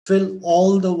fill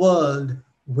all the world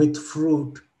with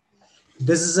fruit.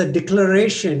 This is a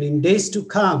declaration in days to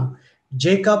come.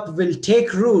 Jacob will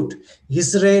take root,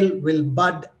 Israel will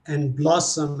bud and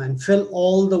blossom and fill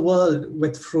all the world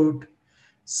with fruit.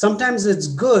 Sometimes it's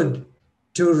good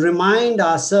to remind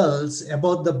ourselves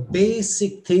about the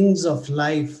basic things of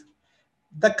life,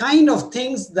 the kind of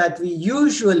things that we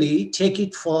usually take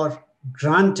it for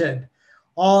granted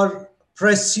or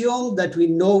presume that we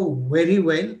know very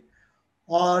well,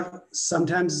 or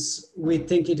sometimes we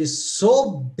think it is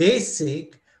so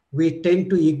basic we tend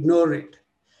to ignore it.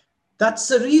 That's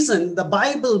the reason the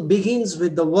Bible begins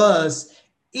with the verse,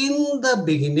 "In the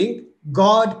beginning,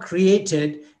 God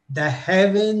created the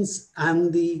heavens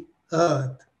and the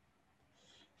earth."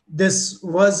 This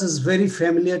verse is very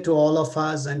familiar to all of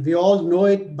us, and we all know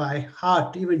it by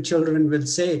heart. Even children will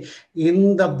say,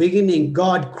 "In the beginning,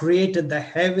 God created the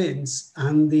heavens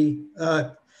and the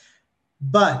earth."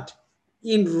 But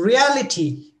in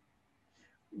reality,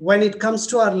 when it comes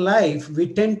to our life,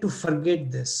 we tend to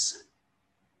forget this.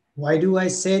 Why do I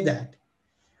say that?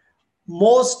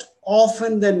 Most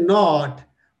often than not,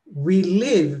 we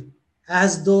live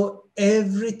as though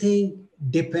everything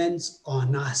depends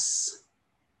on us.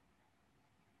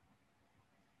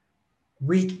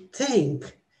 We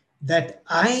think that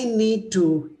I need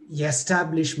to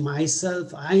establish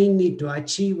myself, I need to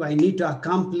achieve, I need to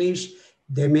accomplish.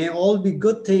 They may all be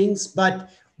good things, but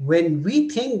when we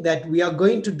think that we are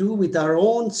going to do with our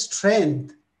own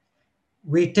strength,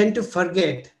 we tend to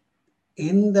forget,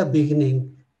 in the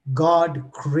beginning,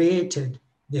 God created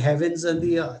the heavens and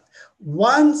the earth.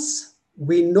 Once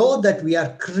we know that we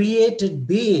are created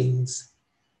beings,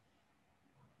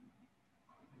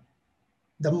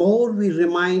 the more we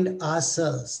remind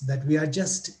ourselves that we are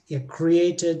just a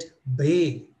created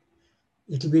being.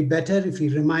 It will be better if we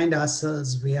remind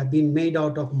ourselves we have been made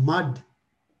out of mud.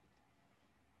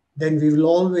 Then we will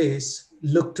always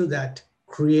look to that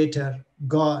Creator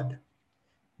God.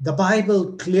 The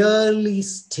Bible clearly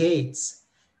states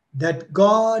that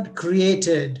God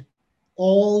created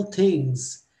all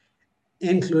things,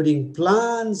 including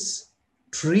plants,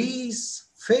 trees,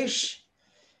 fish,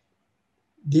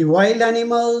 the wild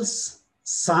animals,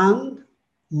 sun,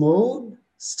 moon,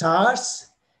 stars,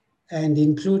 and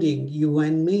including you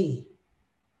and me.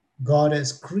 God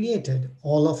has created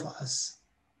all of us.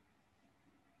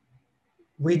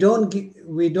 We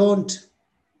don't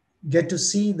get to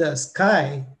see the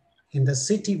sky in the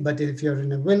city, but if you're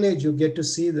in a village, you get to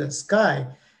see the sky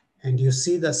and you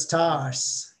see the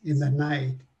stars in the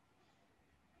night.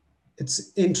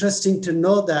 It's interesting to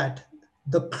know that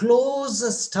the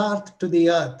closest star to the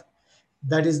earth,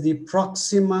 that is the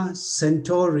Proxima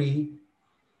Centauri,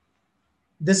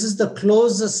 this is the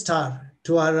closest star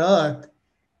to our earth,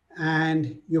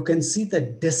 and you can see the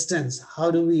distance.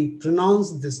 How do we pronounce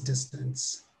this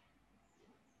distance?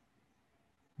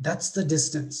 That's the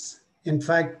distance. In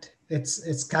fact,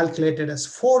 it's calculated as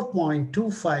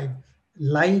 4.25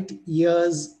 light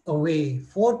years away.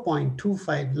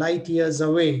 4.25 light years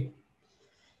away.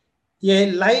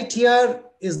 A light year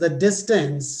is the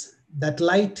distance that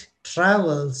light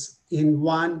travels in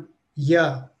 1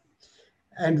 year.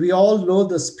 And we all know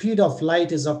the speed of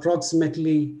light is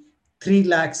approximately 3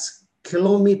 lakhs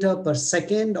kilometer per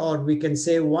second, or we can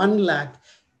say 1 lakh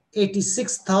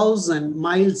 86,000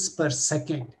 miles per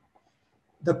second.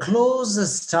 The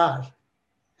closest star,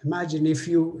 imagine if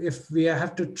we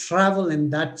have to travel in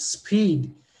that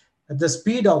speed, at the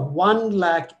speed of 1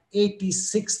 lakh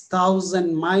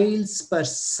 86,000 miles per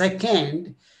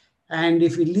second, and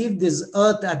if we leave this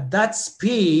earth at that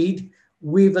speed,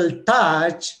 we will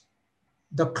touch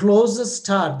the closest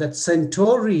star, that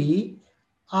Centauri,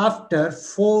 after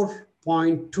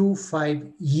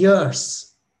 4.25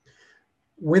 years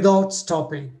without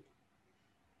stopping.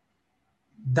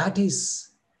 That is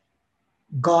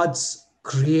God's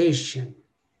creation.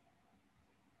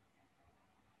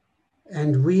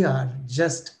 And we are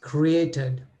just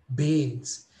created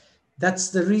beings. That's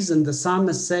the reason the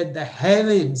psalmist said, "The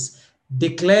heavens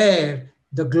declare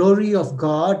the glory of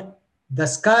God, the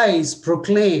skies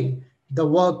proclaim the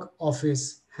work of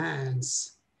his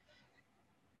hands."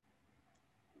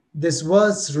 This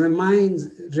verse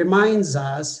reminds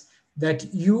us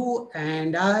that you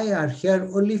and I are here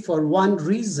only for one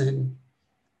reason: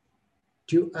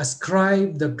 to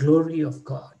ascribe the glory of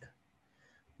God.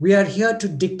 We are here to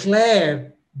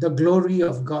declare the glory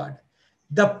of God.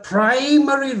 The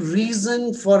primary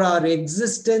reason for our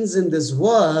existence in this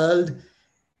world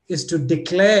is to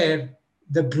declare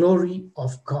the glory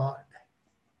of God.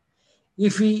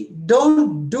 If we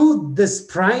don't do this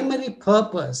primary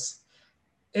purpose,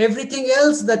 everything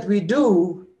else that we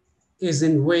do is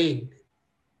in vain.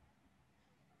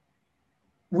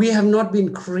 We have not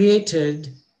been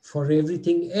created for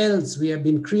everything else. We have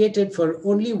been created for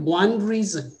only one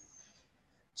reason.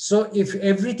 So if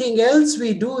everything else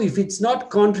we do, if it's not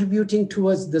contributing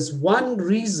towards this one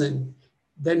reason,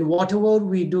 then whatever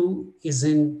we do is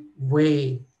in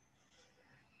vain.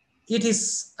 It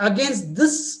is against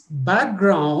this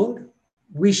background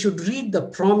we should read the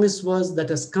promise verse that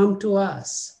has come to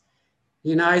us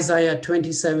in Isaiah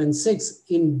 27:6.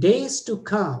 In days to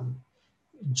come,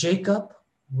 Jacob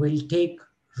will take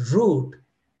root,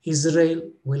 Israel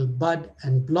will bud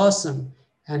and blossom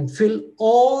and fill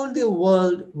all the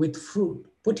world with fruit.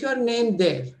 Put your name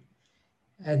there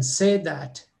and say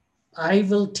that I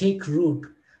will take root,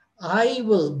 I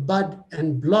will bud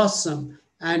and blossom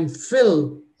and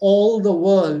fill all the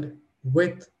world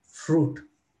with fruit.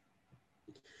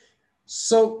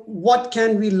 So, what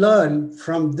can we learn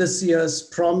from this year's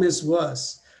promise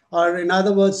verse? Or, in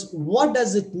other words, what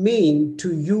does it mean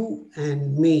to you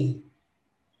and me?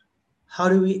 How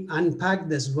do we unpack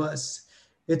this verse?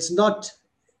 It's not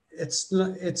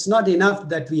enough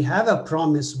that we have a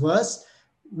promise verse.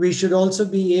 We should also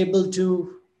be able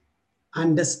to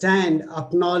understand,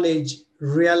 acknowledge,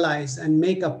 realize, and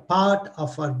make a part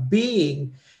of our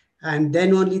being, and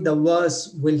then only the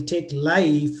verse will take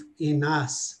life in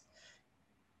us.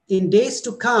 In days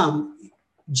to come,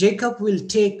 Jacob will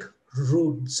take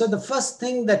root. So the first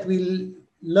thing that we'll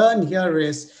learn here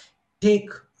is take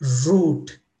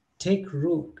root. Take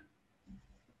root.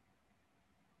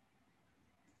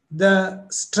 The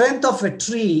strength of a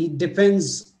tree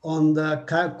depends on the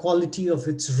quality of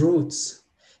its roots.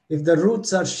 If the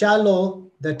roots are shallow,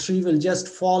 the tree will just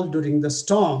fall during the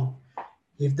storm.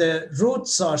 If the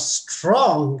roots are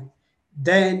strong,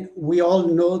 then we all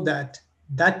know that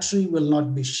that tree will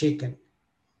not be shaken.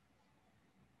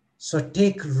 So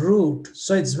take root.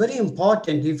 So it's very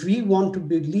important if we want to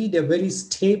lead a very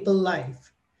stable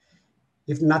life.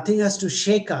 If nothing has to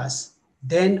shake us,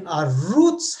 then our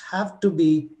roots have to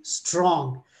be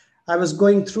strong. I was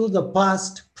going through the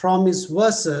past promise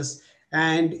verses,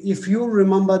 and if you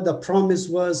remember the promise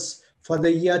verse for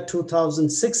the year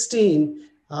 2016,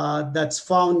 that's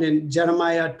found in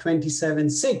Jeremiah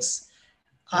 27:6.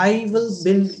 I will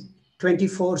build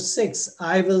 24:6.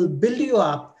 I will build you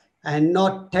up and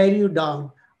not tear you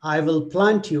down. I will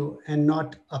plant you and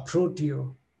not uproot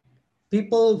you.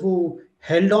 People who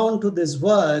held on to this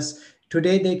verse,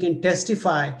 today they can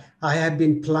testify, I have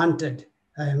been planted.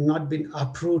 I have not been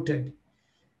uprooted.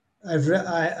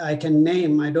 I can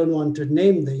name, I don't want to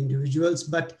name the individuals,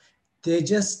 but they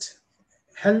just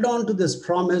held on to this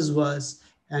promise verse.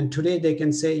 And today they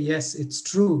can say, yes, it's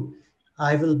true.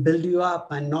 I will build you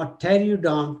up and not tear you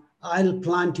down. I'll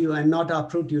plant you and not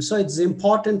uproot you. So it's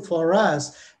important for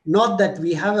us, not that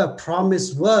we have a promise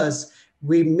verse,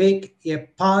 we make a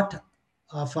part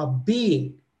of our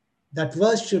being. That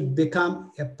verse should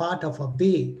become a part of our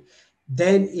being.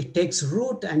 Then it takes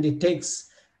root and it takes,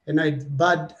 it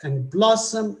bud and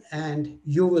blossom, and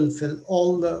you will fill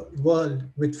all the world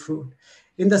with fruit.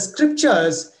 In the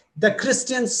scriptures, the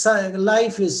Christian's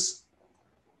life is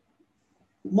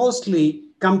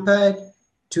mostly compared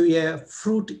to a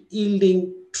fruit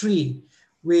yielding tree.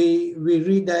 We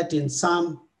read that in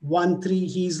Psalm 1:3,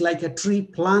 he's like a tree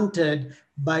planted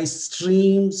by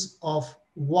streams of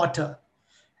water.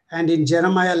 And in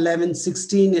Jeremiah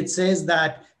 11:16, it says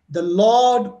that the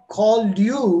Lord called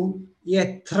you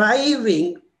a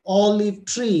thriving olive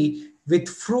tree with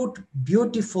fruit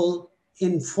beautiful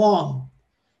in form.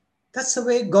 That's the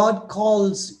way God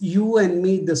calls you and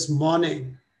me this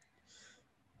morning.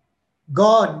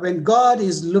 God, when God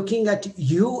is looking at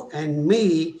you and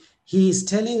me, he is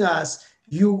telling us,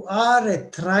 you are a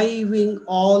thriving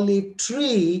olive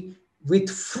tree with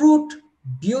fruit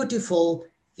beautiful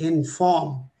in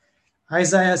form.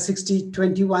 Isaiah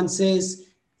 60:21 says,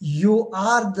 you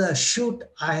are the shoot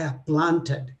I have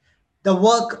planted, the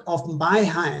work of my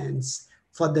hands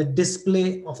for the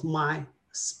display of my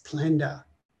splendor.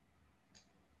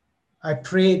 I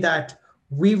pray that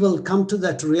we will come to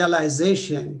that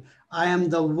realization, I am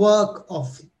the work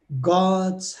of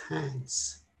God's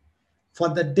hands for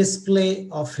the display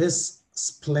of his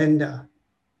splendor.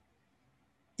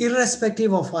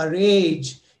 Irrespective of our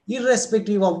age,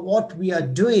 irrespective of what we are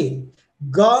doing,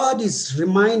 God is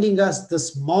reminding us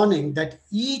this morning that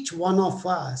each one of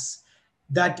us,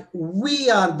 that we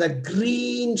are the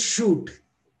green shoot,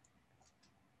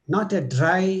 not a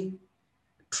dry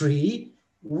tree.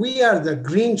 We are the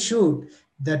green shoot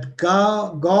that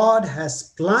God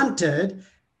has planted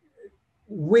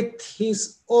with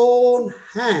his own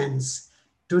hands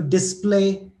to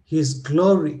display his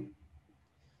glory.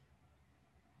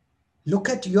 Look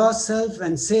at yourself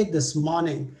and say this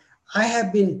morning, I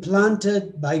have been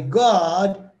planted by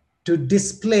God to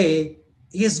display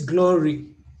His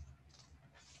glory.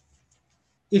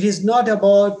 It is not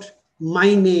about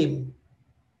my name.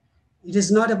 It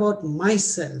is not about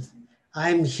myself. I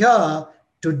am here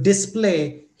to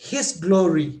display His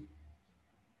glory.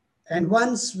 And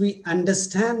once we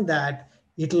understand that,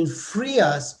 it will free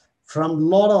us from a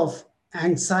lot of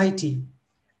anxiety,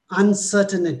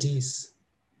 uncertainties.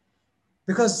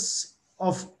 Because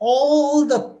of all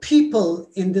the people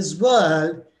in this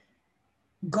world,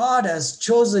 God has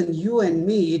chosen you and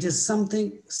me. It is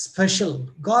something special.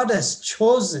 God has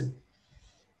chosen.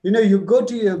 You know, you go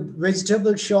to your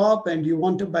vegetable shop and you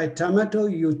want to buy tomato,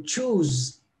 you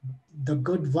choose the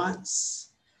good ones.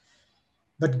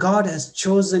 But God has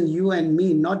chosen you and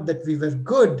me, not that we were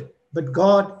good, but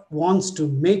God wants to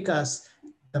make us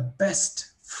the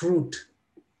best fruit.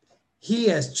 He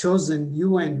has chosen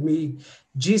you and me.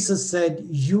 Jesus said,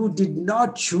 "You did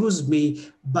not choose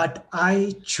me, but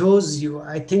I chose you."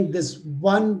 I think this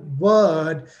one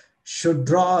word should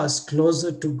draw us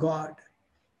closer to God.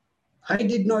 I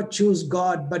did not choose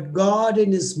God, but God,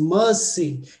 in His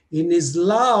mercy, in His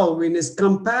love, in His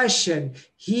compassion,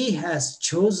 He has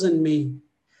chosen me.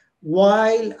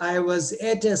 While I was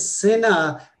yet a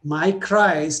sinner, my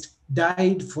Christ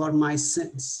died for my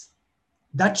sins.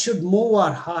 That should move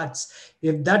our hearts.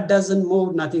 If that doesn't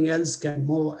move, nothing else can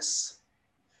move us.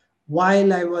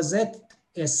 While I was yet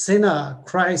a sinner,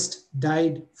 Christ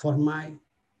died for my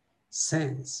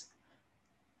sins.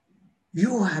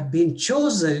 You have been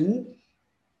chosen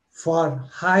for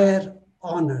higher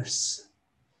honors.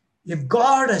 If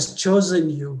God has chosen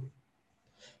you,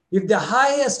 if the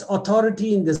highest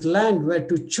authority in this land were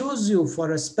to choose you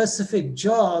for a specific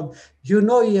job, you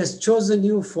know He has chosen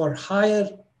you for higher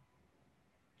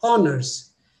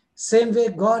honors. Same way,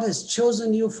 God has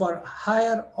chosen you for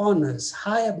higher honors,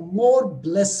 higher, more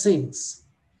blessings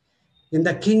in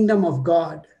the kingdom of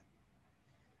God.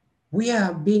 We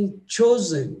have been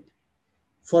chosen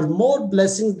for more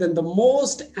blessings than the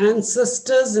most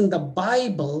ancestors in the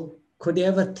Bible could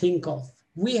ever think of.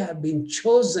 We have been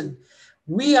chosen.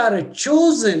 We are a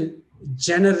chosen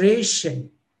generation.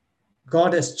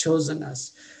 God has chosen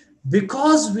us.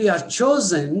 Because we are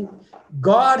chosen,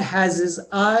 God has His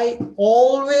eye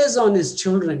always on His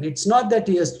children. It's not that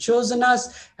He has chosen us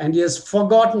and He has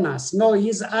forgotten us. No,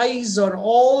 His eyes are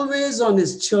always on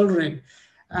His children.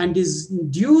 And His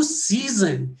due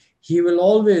season, He will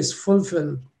always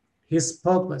fulfill His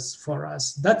purpose for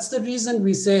us. That's the reason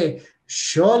we say,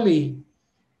 surely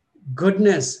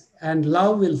goodness and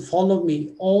love will follow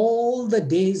me all the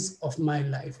days of my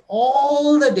life.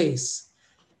 All the days.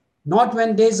 Not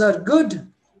when days are good,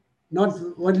 not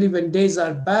only when days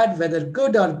are bad, whether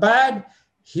good or bad,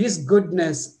 His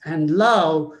goodness and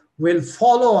love will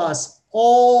follow us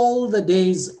all the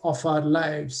days of our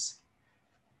lives.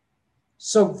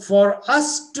 So for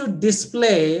us to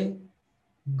display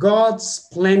God's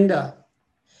splendor,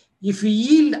 if we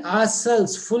yield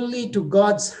ourselves fully to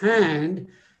God's hand,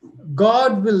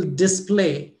 God will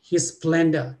display His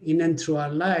splendor in and through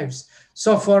our lives.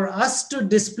 So for us to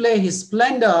display His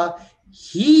splendor,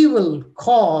 He will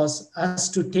cause us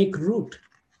to take root.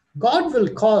 God will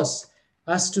cause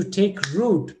us to take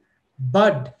root,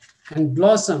 bud, and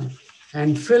blossom,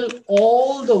 and fill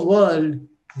all the world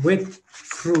with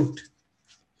fruit.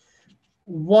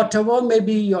 Whatever may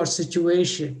be your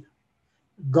situation,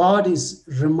 God is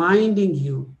reminding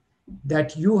you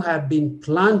that you have been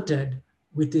planted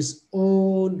with His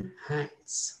own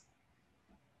hands.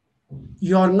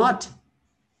 You're not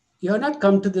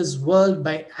come to this world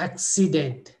by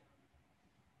accident.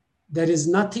 There is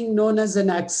nothing known as an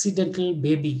accidental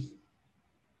baby.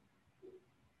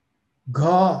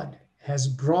 God has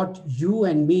brought you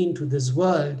and me into this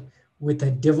world with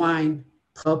a divine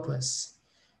purpose.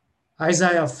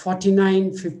 Isaiah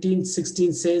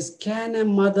 49:15-16 says, "Can a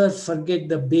mother forget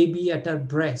the baby at her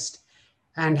breast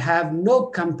and have no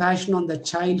compassion on the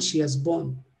child she has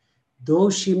borne? Though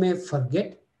she may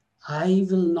forget, I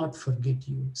will not forget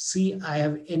you. See, I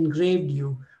have engraved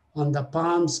you on the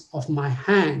palms of my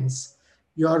hands.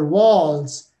 Your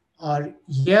walls are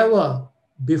ever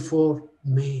before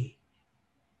me."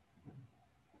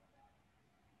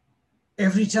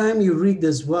 Every time you read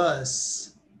this verse,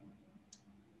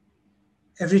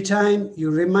 every time you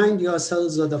remind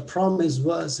yourselves of the promised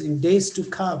verse, in days to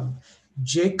come,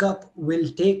 Jacob will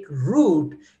take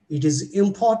root. It is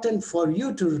important for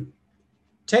you to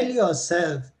tell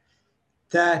yourself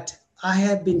that I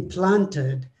have been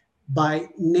planted by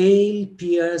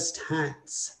nail-pierced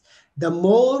hands. The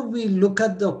more we look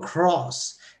at the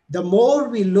cross, the more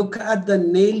we look at the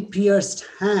nail-pierced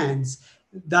hands,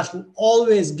 that will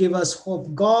always give us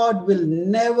hope. God will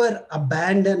never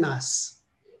abandon us.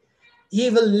 He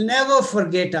will never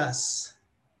forget us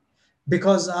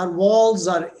because our walls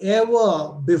are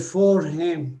ever before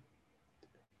him.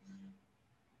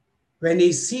 When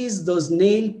he sees those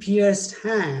nail-pierced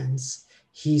hands,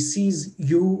 he sees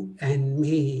you and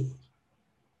me.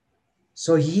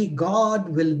 So God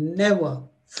will never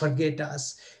forget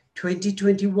us.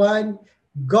 2021,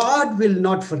 God will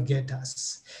not forget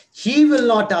us. He will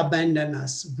not abandon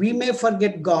us. We may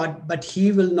forget God, but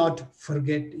he will not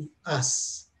forget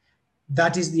us.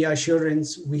 That is the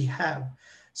assurance we have.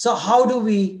 So how do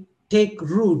we take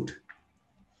root?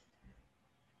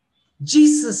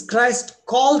 Jesus Christ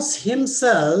calls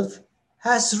himself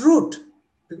as root.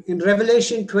 In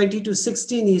Revelation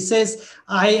 22:16, he says,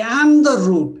 I am the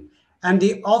root and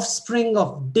the offspring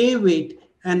of David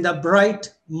and the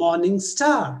bright morning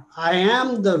star. I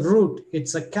am the root.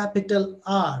 It's a capital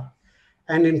R.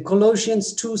 And in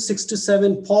Colossians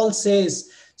 2:6-7, Paul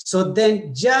says, so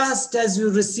then, just as you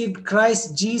received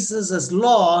Christ Jesus as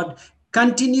Lord,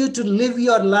 continue to live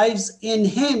your lives in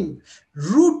him,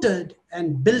 rooted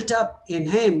and built up in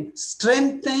him,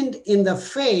 strengthened in the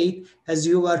faith as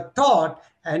you were taught,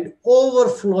 and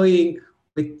overflowing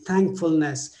with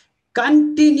thankfulness.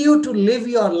 Continue to live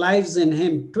your lives in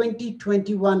him.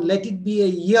 2021, let it be a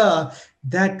year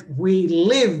that we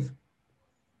live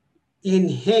in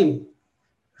him,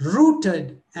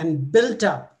 rooted and built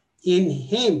up in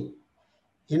him,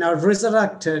 in our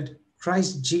resurrected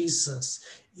Christ Jesus.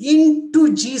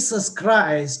 Into Jesus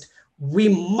Christ, we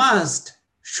must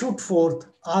shoot forth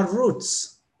our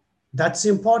roots. That's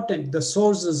important. The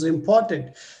source is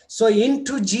important. So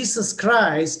into Jesus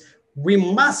Christ, we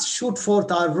must shoot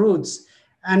forth our roots.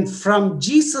 And from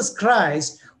Jesus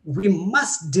Christ, we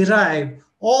must derive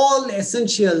all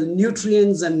essential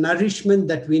nutrients and nourishment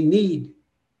that we need.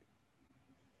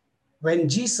 When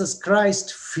Jesus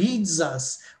Christ feeds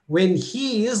us, when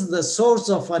he is the source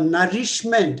of our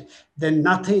nourishment, then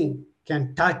nothing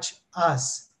can touch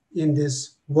us in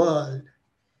this world.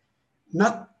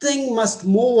 Nothing must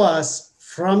move us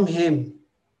from him.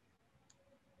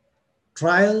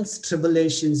 Trials,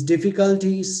 tribulations,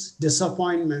 difficulties,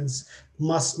 disappointments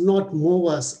must not move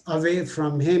us away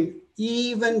from him,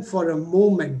 even for a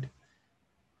moment.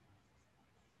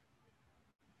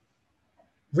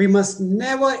 We must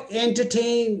never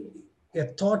entertain a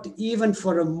thought, even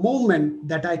for a moment,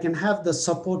 that I can have the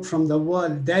support from the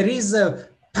world. There is a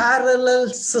parallel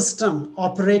system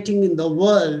operating in the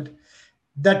world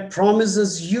that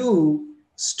promises you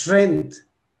strength,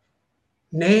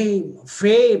 name,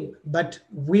 fame, but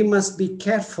we must be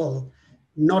careful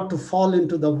not to fall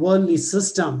into the worldly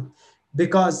system,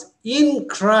 because in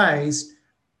Christ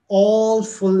all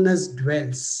fullness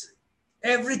dwells.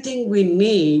 Everything we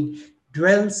need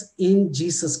dwells in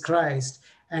Jesus Christ.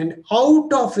 And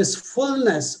out of his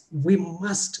fullness, we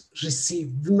must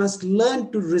receive. We must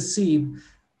learn to receive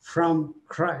from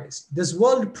Christ. This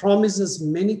world promises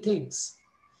many things,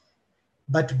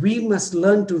 but we must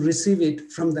learn to receive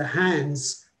it from the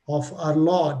hands of our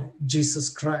Lord Jesus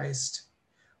Christ.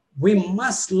 We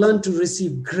must learn to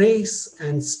receive grace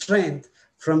and strength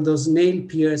from those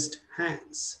nail-pierced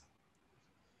hands.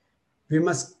 We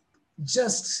must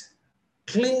just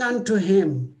cling unto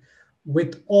him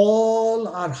with all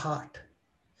our heart,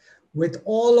 with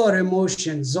all our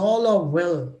emotions, all our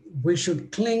will. We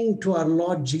should cling to our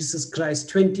Lord Jesus Christ.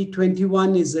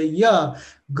 2021 is a year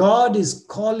God is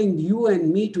calling you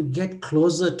and me to get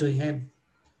closer to him,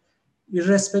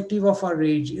 irrespective of our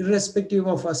age, irrespective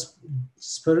of our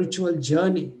spiritual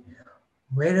journey.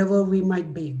 Wherever we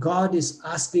might be, God is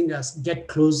asking us, get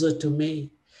closer to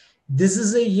me. This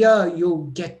is a year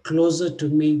you get closer to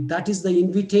me. That is the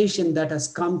invitation that has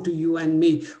come to you and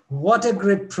me. What a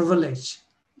great privilege.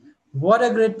 What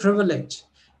a great privilege.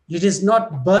 It is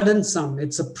not burdensome.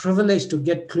 It's a privilege to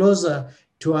get closer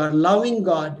to our loving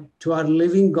God, to our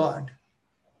living God,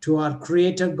 to our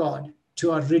creator God,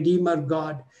 to our redeemer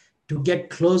God, to get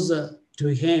closer to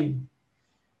him.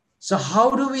 So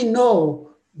how do we know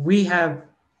we have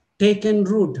taken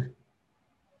root?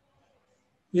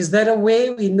 Is there a way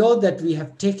we know that we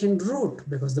have taken root?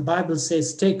 Because the Bible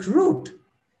says take root.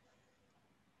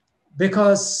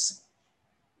 Because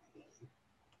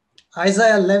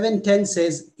Isaiah 11:10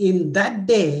 says, in that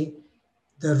day,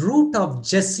 the root of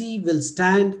Jesse will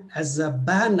stand as a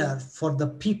banner for the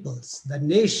peoples. The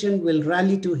nation will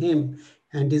rally to him,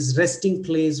 and his resting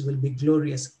place will be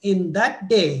glorious. In that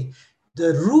day,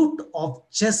 the root of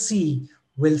Jesse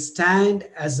will stand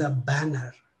as a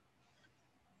banner.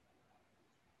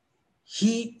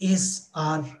 He is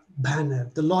our banner,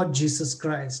 the Lord Jesus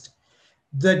Christ.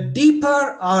 The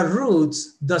deeper our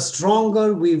roots, the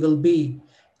stronger we will be.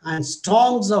 And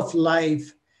storms of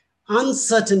life,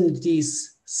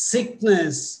 uncertainties,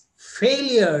 sickness,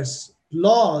 failures,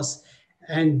 loss,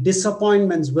 and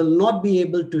disappointments will not be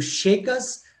able to shake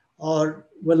us or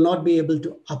will not be able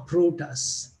to uproot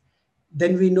us.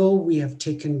 Then we know we have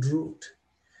taken root.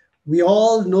 We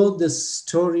all know this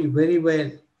story very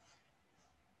well.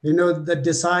 You know, the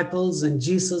disciples and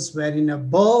Jesus were in a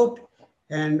boat,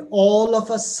 and all of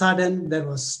a sudden there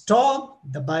was storm.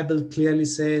 The Bible clearly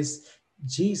says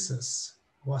Jesus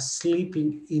was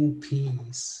sleeping in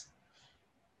peace.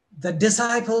 The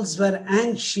disciples were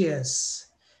anxious.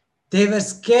 They were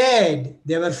scared.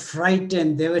 They were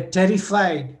frightened. They were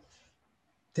terrified.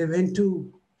 They went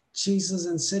to Jesus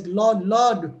and said, Lord,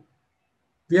 Lord,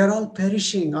 we are all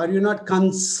perishing. Are you not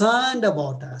concerned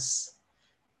about us?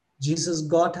 Jesus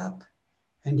got up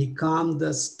and he calmed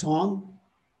the storm.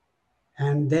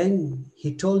 And then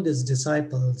he told his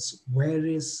disciples, where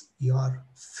is your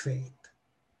faith?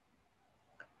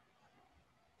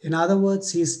 In other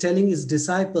words, he's telling his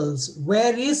disciples,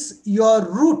 where is your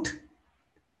root?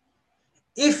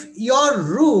 If your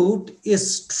root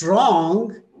is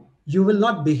strong, you will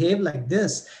not behave like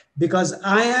this because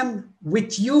I am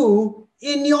with you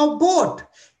in your boat.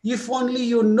 If only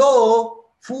you know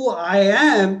who I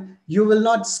am, you will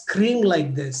not scream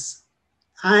like this.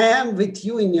 I am with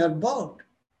you in your boat.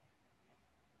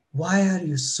 Why are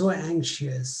you so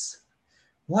anxious?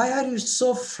 Why are you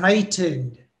so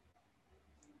frightened?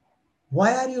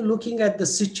 Why are you looking at the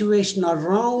situation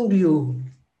around you?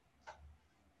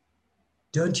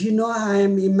 Don't you know I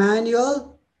am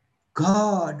Emmanuel?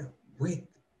 God with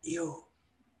you.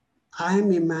 I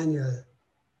am Emmanuel,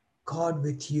 God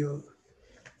with you.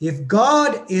 If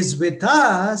God is with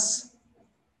us,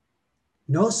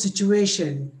 no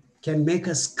situation can make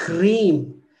us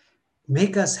scream,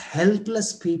 make us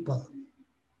helpless people.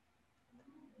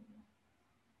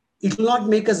 It will not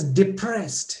make us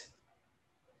depressed.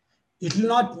 It will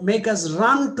not make us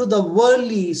run to the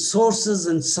worldly sources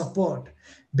and support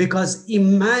because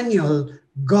Emmanuel,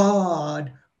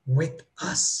 God with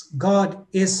us. God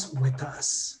is with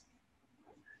us.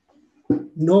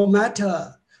 No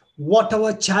matter what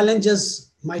our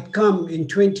challenges might come in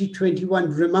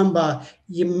 2021, remember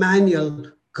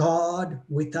Emmanuel, God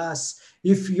with us.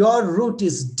 If your root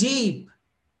is deep,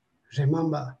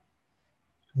 remember,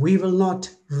 we will not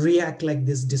react like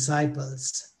these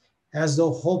disciples, as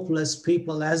though hopeless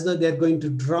people, as though they're going to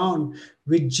drown.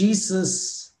 With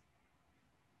Jesus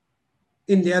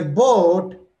in their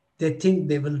boat, they think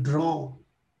they will drown.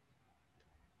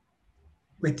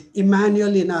 With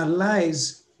Emmanuel in our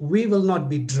lives, we will not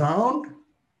be drowned.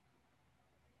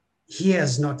 He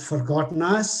has not forgotten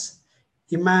us.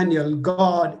 Emmanuel,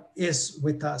 God is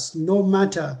with us, no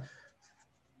matter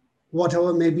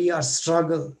whatever may be our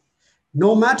struggle,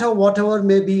 no matter whatever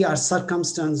may be our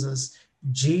circumstances,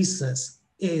 Jesus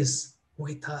is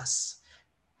with us.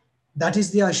 That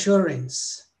is the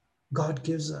assurance God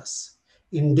gives us.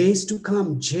 In days to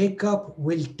come, Jacob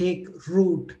will take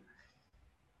root.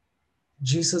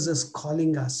 Jesus is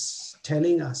calling us,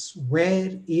 telling us,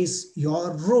 where is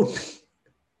your root?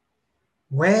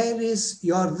 Where is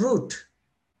your root?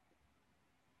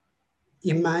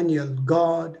 Emmanuel,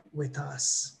 God with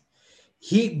us.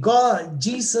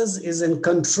 Jesus is in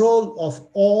control of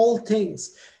all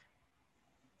things.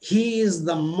 He is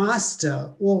the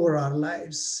master over our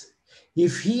lives.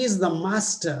 If he is the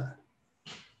master,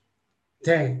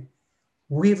 then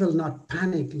we will not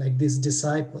panic like these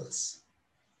disciples.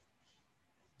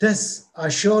 This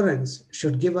assurance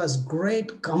should give us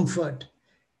great comfort,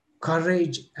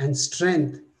 courage, and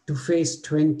strength to face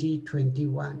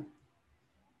 2021.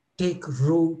 Take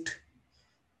root.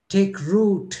 Take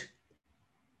root.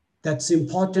 That's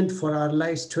important for our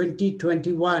lives.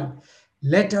 2021.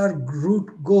 Let our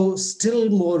root go still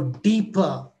more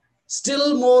deeper,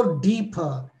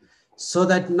 so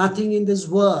that nothing in this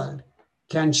world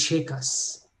can shake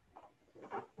us.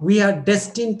 We are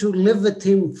destined to live with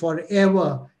him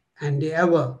forever and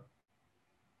ever.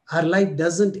 Our life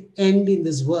doesn't end in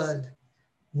this world.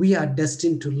 We are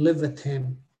destined to live with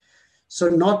him. So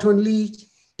not only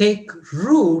take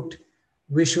root,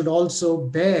 we should also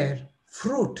bear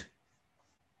fruit.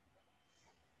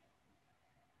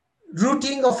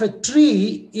 Rooting of a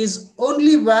tree is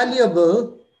only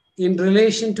valuable in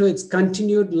relation to its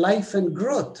continued life and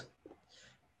growth.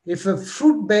 If a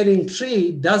fruit-bearing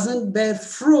tree doesn't bear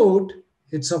fruit,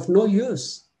 it's of no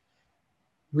use.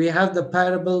 We have the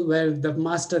parable where the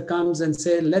master comes and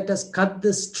says, let us cut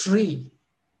this tree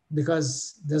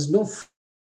because there's no fruit.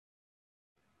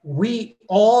 We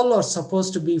all are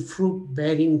supposed to be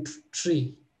fruit-bearing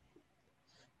tree.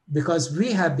 because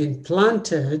we have been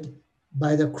planted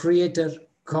by the Creator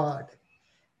God.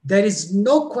 There is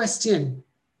no question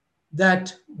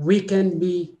that we can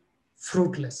be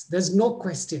fruitless. There's no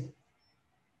question.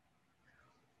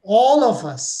 All of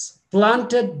us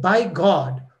planted by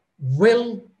God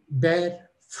will bear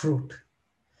fruit.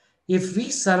 If we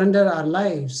surrender our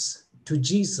lives to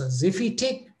Jesus, if we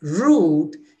take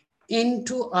root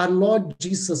into our Lord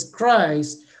Jesus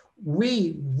Christ,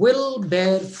 we will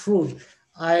bear fruit.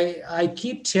 I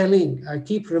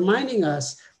keep reminding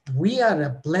us, we are a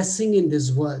blessing in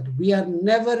this world. We are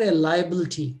never a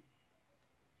liability.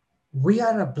 We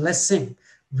are a blessing.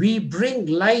 We bring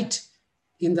light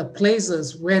in the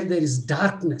places where there is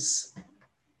darkness.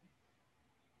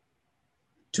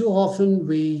 Too often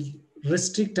we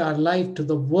restrict our life to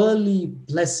the worldly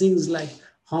blessings, like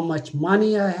how much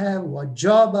money I have, what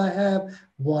job I have,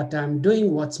 what I'm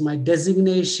doing, what's my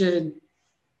designation.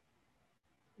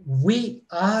 We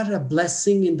are a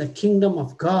blessing in the kingdom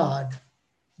of God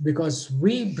because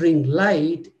we bring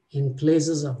light in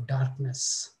places of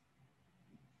darkness.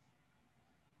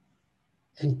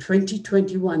 In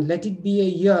 2021, let it be a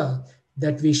year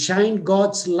that we shine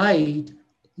God's light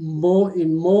more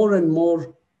and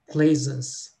more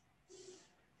places.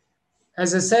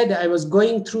 As I said, I was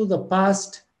going through the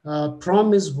past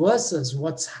promise verses,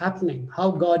 what's happening, how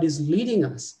God is leading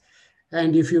us.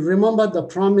 And if you remember the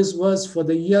promise verse for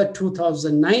the year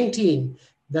 2019,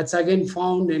 that's again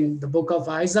found in the book of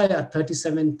Isaiah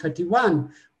 37:31.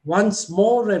 Once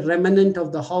more, a remnant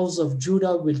of the house of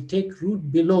Judah will take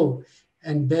root below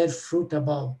and bear fruit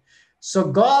above.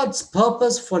 So God's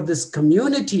purpose for this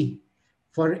community,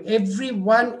 for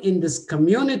everyone in this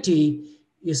community,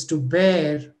 is to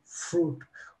bear fruit.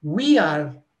 We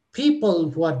are people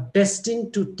who are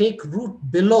destined to take root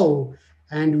below,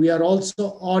 and we are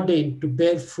also ordained to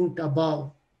bear fruit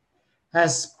above.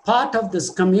 As part of this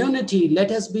community,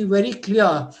 let us be very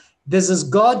clear, this is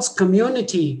God's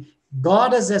community.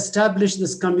 God has established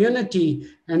this community,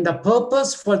 and the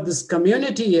purpose for this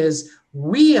community is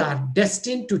we are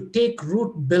destined to take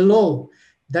root below.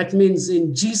 That means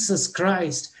in Jesus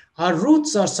Christ. Our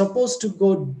roots are supposed to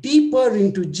go deeper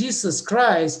into Jesus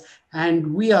Christ,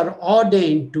 and we are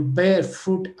ordained to bear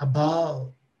fruit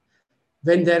above.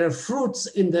 When there are fruits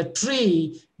in the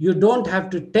tree, you don't have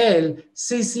to tell,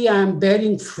 see, I am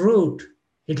bearing fruit.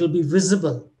 It'll be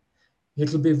visible.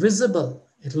 It'll be visible.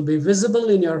 It'll be visible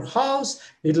in your house.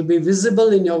 It'll be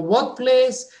visible in your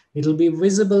workplace. It'll be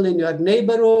visible in your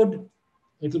neighborhood.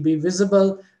 It'll be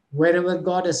visible wherever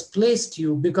God has placed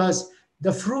you, because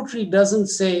the fruit tree doesn't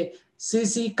say,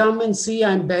 see, come and see,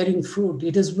 I'm bearing fruit.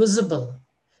 It is visible.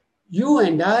 You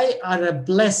and I are a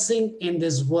blessing in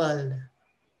this world.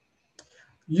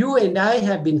 You and I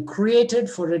have been created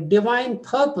for a divine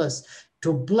purpose,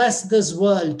 to bless this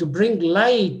world, to bring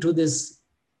light to this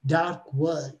dark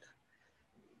world.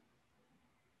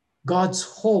 God's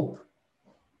hope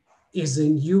is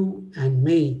in you and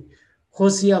me.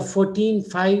 Hosea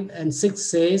 14:5-6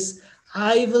 says,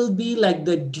 I will be like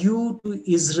the dew to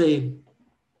Israel.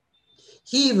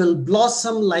 He will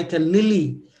blossom like a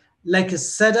lily, like a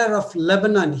cedar of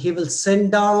Lebanon. He will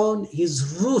send down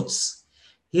his roots.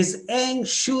 His young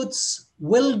shoots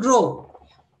will grow.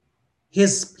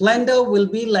 His splendor will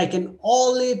be like an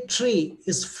olive tree,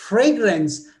 his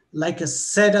fragrance like a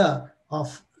cedar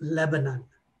of Lebanon.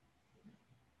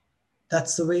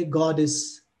 That's the way God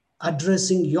is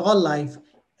addressing your life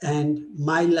and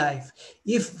my life.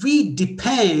 If we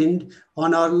depend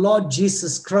on our Lord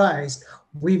Jesus Christ,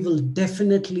 we will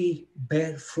definitely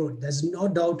bear fruit. There's no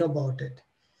doubt about it.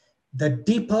 The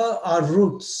deeper our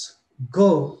roots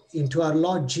go into our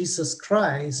Lord Jesus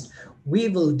Christ, we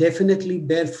will definitely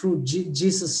bear fruit.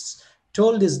 Jesus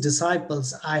told his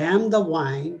disciples, I am the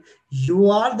vine, you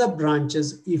are the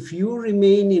branches. If you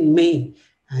remain in me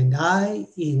and I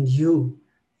in you,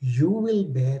 you will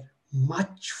bear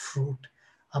much fruit.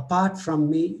 Apart from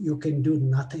me, you can do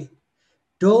nothing.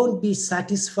 Don't be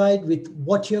satisfied with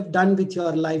what you have done with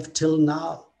your life till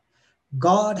now.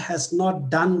 God has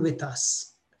not done with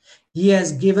us. He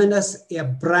has given us a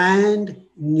brand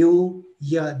new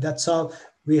year. That's how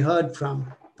we heard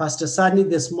from Pastor Sadni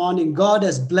this morning. God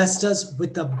has blessed us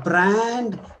with a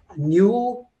brand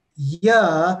new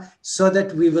year so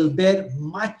that we will bear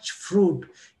much fruit.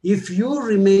 If you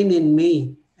remain in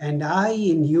me and I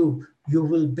in you, you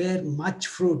will bear much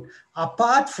fruit.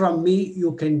 Apart from me,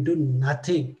 you can do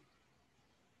nothing.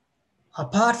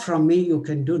 Apart from me, you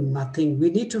can do nothing. We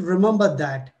need to remember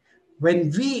that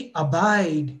when we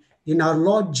abide in our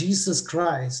Lord Jesus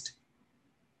Christ,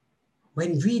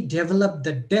 when we develop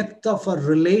the depth of our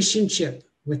relationship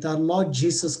with our Lord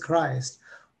Jesus Christ,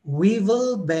 we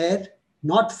will bear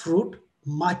not fruit,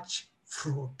 much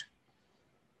fruit.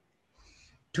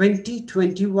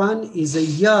 2021 is a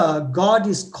year God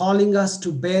is calling us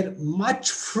to bear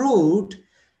much fruit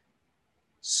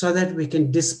so that we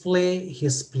can display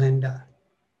His splendor.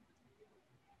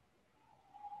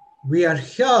 We are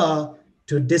here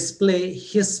to display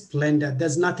His splendor.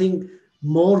 There's nothing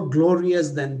more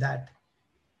glorious than that.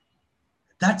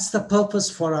 That's the purpose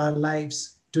for our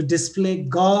lives, to display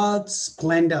God's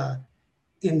splendor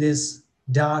in this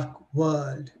dark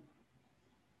world.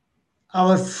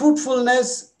 Our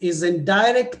fruitfulness is in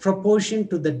direct proportion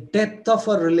to the depth of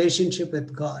our relationship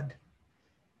with God.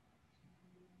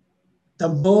 The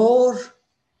more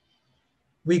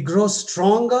we grow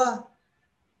stronger,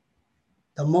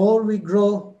 the more we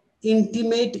grow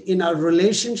intimate in our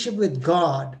relationship with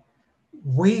God,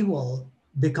 we will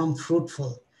become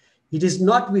fruitful. It is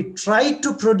not we try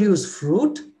to produce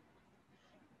fruit.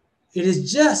 It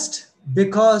is just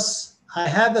because I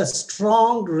have a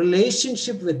strong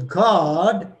relationship with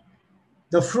God,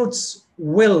 the fruits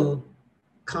will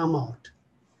come out.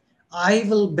 I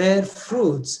will bear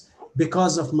fruits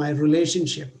because of my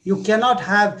relationship. You cannot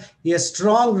have a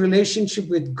strong relationship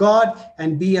with God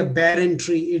and be a barren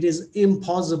tree. It is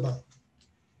impossible.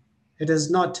 It is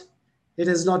not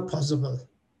possible.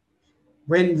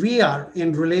 When we are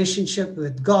in relationship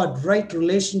with God, right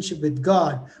relationship with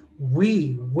God,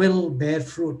 we will bear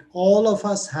fruit. All of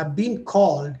us have been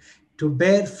called to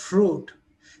bear fruit,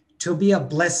 to be a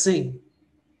blessing.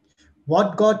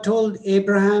 What God told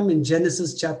Abraham in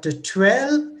Genesis chapter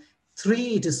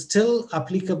 12:3, it is still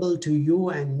applicable to you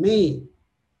and me.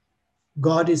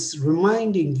 God is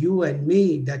reminding you and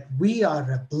me that we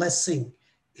are a blessing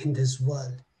in this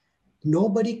world.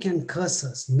 Nobody can curse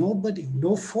us. Nobody,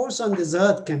 no force on this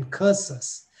earth can curse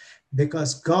us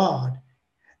because God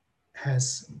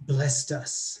has blessed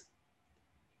us.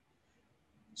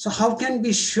 So how can we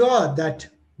be sure that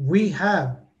we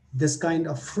have this kind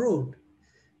of fruit?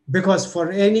 Because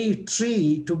for any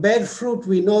tree to bear fruit,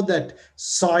 we know that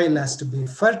soil has to be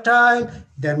fertile,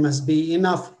 there must be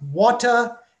enough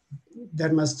water,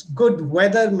 good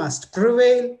weather must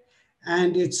prevail,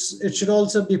 and it should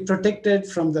also be protected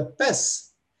from the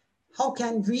pests. How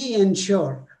can we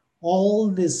ensure all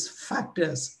these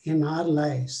factors in our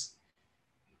lives?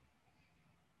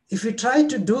 If we try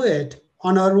to do it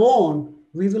on our own,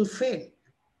 we will fail.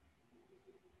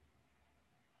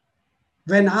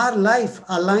 When our life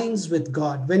aligns with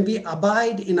God, when we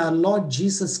abide in our Lord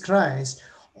Jesus Christ,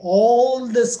 all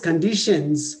these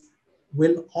conditions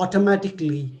will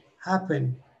automatically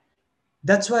happen.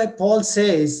 That's why Paul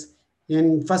says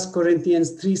in 1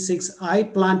 Corinthians 3:6, I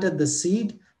planted the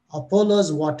seed,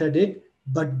 Apollos watered it,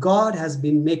 but God has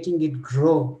been making it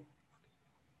grow.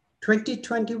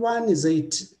 2021 is a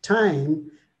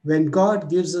time when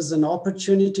God gives us an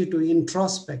opportunity to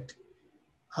introspect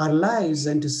our lives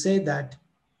and to say that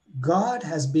God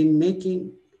has been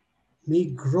making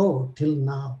me grow till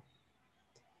now.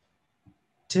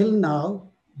 Till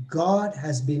now, God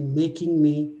has been making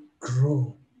me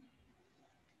grow.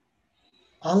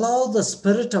 Allow the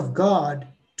Spirit of God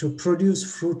to produce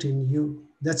fruit in you.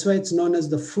 That's why it's known as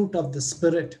the fruit of the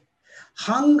Spirit.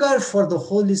 Hunger for the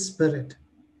Holy Spirit.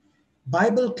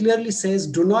 Bible clearly says,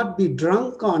 do not be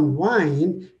drunk on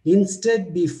wine,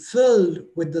 instead be filled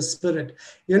with the Spirit.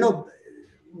 You know,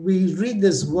 we read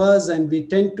this verse and we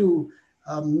tend to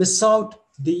miss out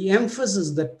the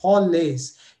emphasis that Paul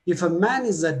lays. If a man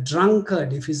is a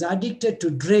drunkard, if he's addicted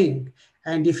to drink,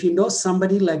 and if you know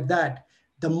somebody like that,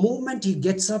 the moment he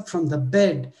gets up from the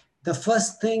bed, the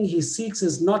first thing he seeks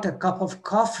is not a cup of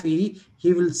coffee,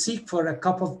 he will seek for a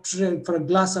cup of drink, for a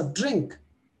glass of drink.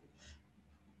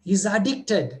 He's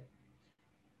addicted.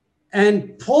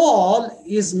 And Paul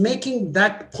is making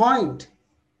that point.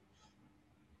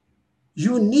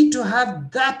 You need to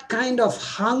have that kind of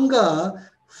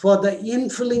hunger for the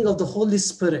infilling of the Holy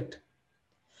Spirit.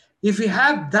 If you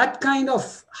have that kind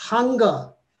of hunger,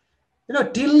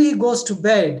 till he goes to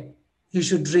bed, he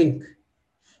should drink.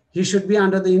 He should be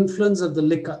under the influence of the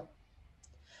liquor.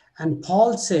 And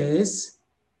Paul says,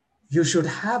 you should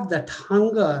have that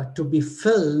hunger to be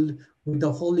filled with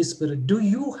the Holy Spirit. Do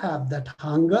you have that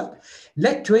hunger?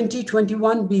 Let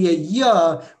 2021 be a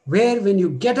year where when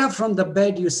you get up from the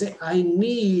bed, you say, I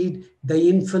need the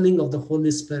infilling of the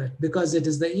Holy Spirit, because it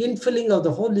is the infilling of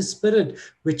the Holy Spirit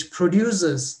which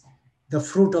produces the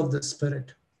fruit of the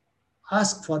Spirit.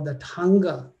 Ask for that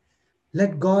hunger.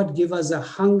 Let God give us a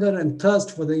hunger and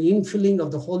thirst for the infilling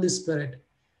of the Holy Spirit.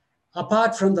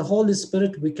 Apart from the Holy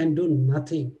Spirit, we can do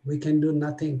nothing. We can do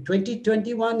nothing.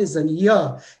 2021 is a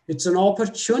year. It's an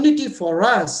opportunity for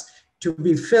us to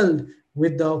be filled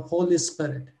with the Holy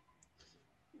Spirit.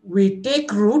 We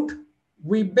take root,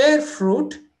 we bear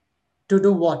fruit to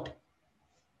do what?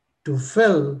 To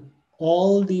fill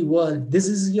all the world. This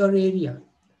is your area.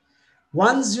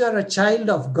 Once you are a child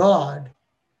of God,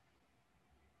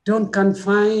 don't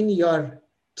confine your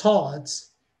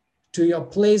thoughts to your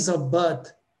place of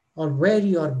birth or where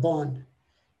you are born.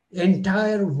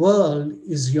 Entire world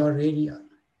is your area.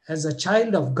 As a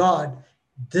child of God,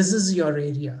 this is your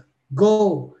area.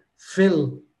 Go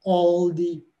fill all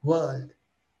the world.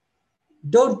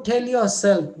 Don't tell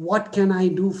yourself, what can I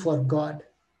do for God?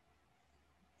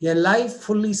 A life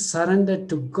fully surrendered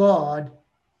to God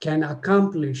can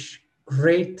accomplish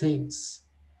great things.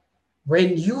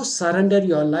 When you surrender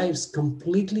your lives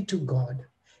completely to God,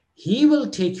 He will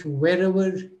take you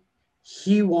wherever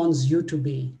He wants you to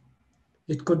be.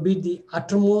 It could be the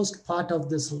uttermost part of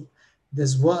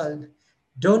this world.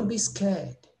 Don't be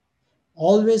scared.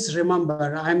 Always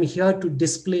remember, I'm here to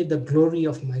display the glory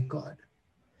of my God.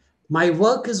 My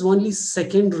work is only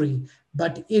secondary,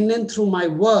 but in and through my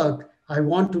work, I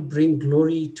want to bring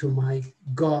glory to my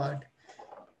God.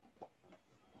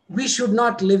 We should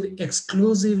not live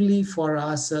exclusively for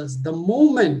ourselves. The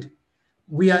moment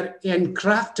we are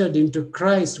engrafted into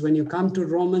Christ, when you come to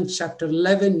Romans chapter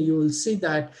 11, you will see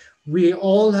that we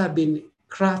all have been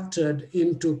crafted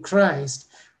into Christ.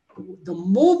 The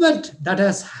moment that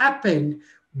has happened,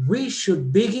 we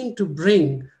should begin to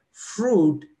bring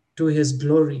fruit to His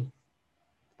glory.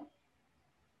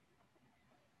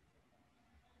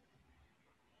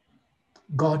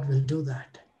 God will do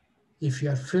that. If you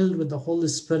are filled with the Holy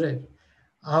Spirit,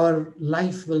 our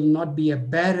life will not be a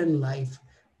barren life.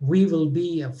 We will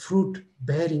be a fruit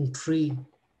bearing tree.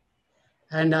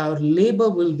 And our labor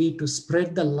will be to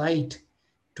spread the light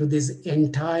to this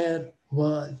entire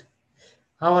world.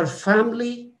 Our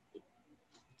family,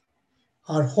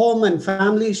 our home and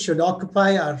family should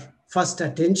occupy our first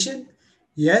attention.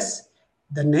 Yes,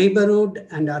 the neighborhood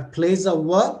and our place of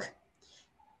work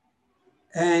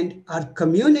and our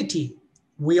community.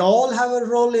 We all have a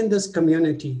role in this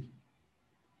community.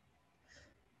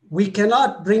 We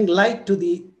cannot bring light to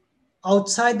the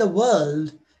outside the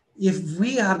world if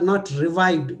we are not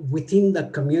revived within the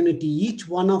community. Each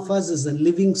one of us is a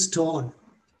living stone.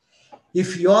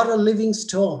 If you are a living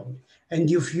stone and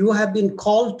if you have been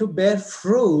called to bear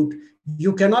fruit,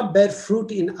 you cannot bear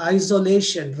fruit in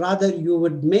isolation. Rather, you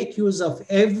would make use of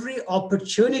every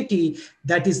opportunity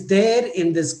that is there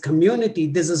in this community.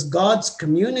 This is God's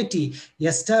community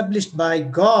established by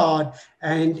God.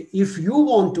 And if you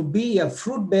want to be a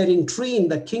fruit bearing tree in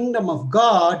the kingdom of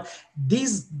God,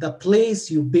 this is the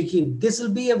place you begin. This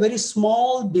will be a very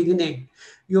small beginning.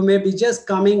 You may be just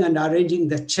coming and arranging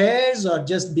the chairs or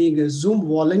just being a Zoom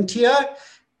volunteer,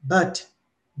 but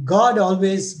God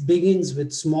always begins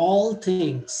with small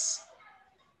things.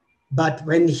 But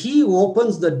when He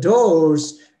opens the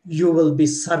doors, you will be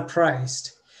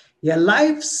surprised. A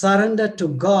life surrendered to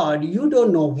God, you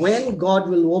don't know when God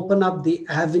will open up the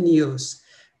avenues,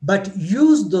 but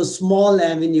use those small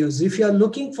avenues. If you're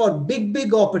looking for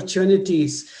big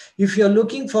opportunities, if you're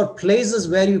looking for places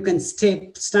where you can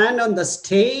stand on the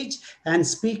stage and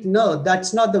speak, no,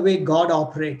 that's not the way God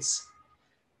operates.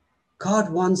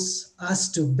 God wants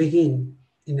us to begin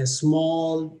in a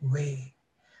small way.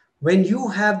 When you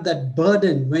have that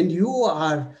burden, when you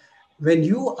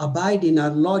abide in our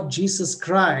Lord Jesus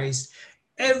Christ,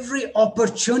 every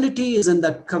opportunity is in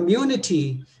that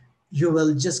community. You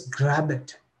will just grab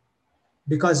it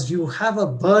because you have a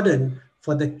burden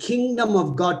for the kingdom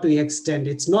of God to extend.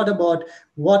 It's not about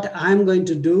what I'm going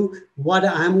to do, what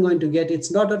I'm going to get. It's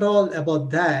not at all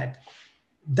about that.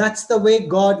 That's the way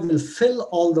God will fill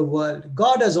all the world.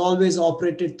 God has always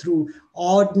operated through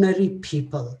ordinary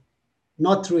people,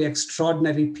 not through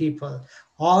extraordinary people.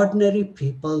 Ordinary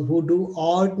people who do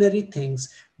ordinary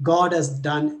things. God has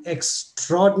done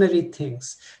extraordinary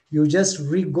things. You just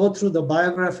go through the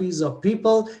biographies of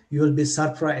people, you will be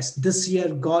surprised. This year,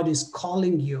 God is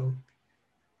calling you.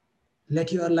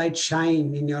 Let your light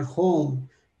shine in your home,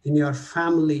 in your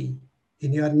family,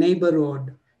 in your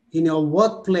neighborhood, in your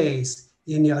workplace,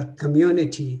 in your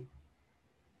community.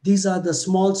 These are the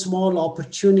small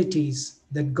opportunities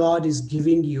that God is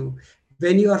giving you.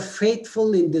 When you are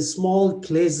faithful in the small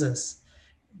places,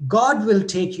 God will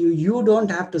take you. You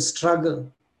don't have to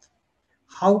struggle.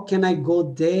 How can I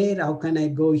go there? How can I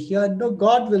go here? No,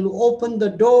 God will open the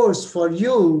doors for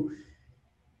you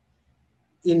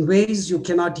in ways you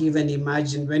cannot even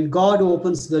imagine. When God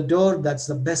opens the door, that's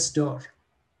the best door.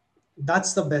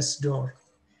 That's the best door.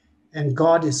 And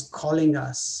God is calling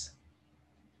us.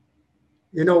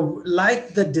 You know,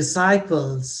 like the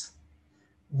disciples,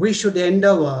 we should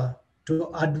endeavor to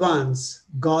advance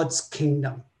God's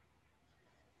kingdom.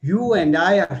 You and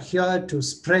I are here to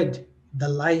spread the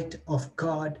light of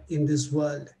God in this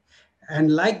world.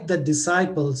 And like the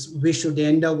disciples, we should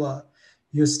endeavor.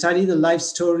 You study the life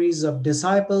stories of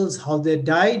disciples, how they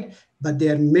died, but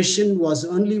their mission was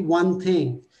only one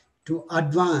thing, to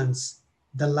advance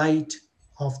the light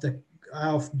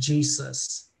of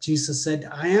Jesus. Jesus said,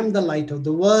 I am the light of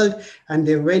the world, and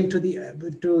they went to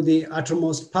the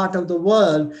uttermost part of the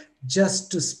world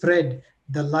just to spread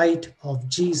the light of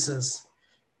Jesus.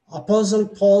 Apostle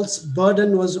Paul's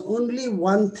burden was only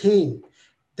one thing,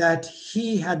 that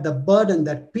he had the burden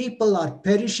that people are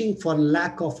perishing for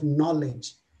lack of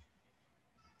knowledge.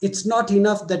 It's not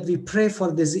enough that we pray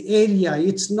for this area.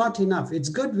 It's not enough. It's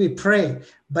good we pray,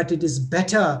 but it is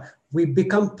better we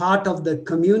become part of the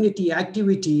community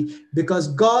activity, because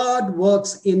God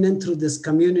works in and through this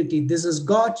community. This is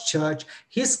God's church.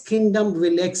 His kingdom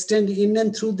will extend in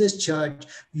and through this church.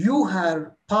 You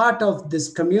are part of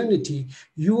this community.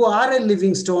 You are a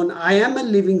living stone. I am a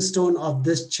living stone of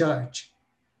this church.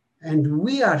 And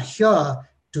we are here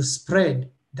to spread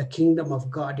the kingdom of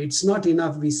God. It's not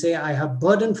enough we say, I have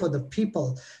burden for the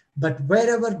people, but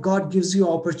wherever God gives you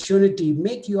opportunity,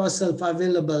 make yourself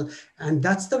available. And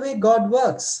that's the way God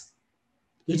works.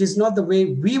 It is not the way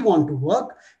we want to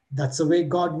work. That's the way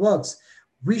God works.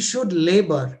 We should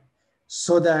labor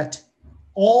so that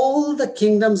all the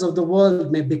kingdoms of the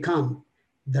world may become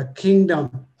the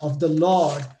kingdom of the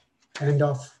Lord and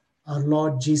of our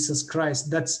Lord Jesus Christ.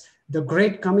 That's the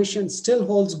Great Commission still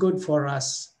holds good for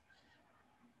us.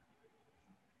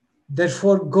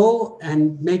 Therefore, go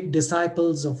and make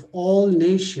disciples of all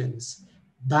nations,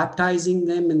 baptizing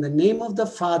them in the name of the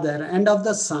Father and of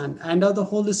the Son and of the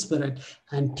Holy Spirit,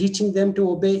 and teaching them to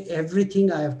obey everything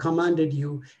I have commanded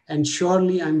you. And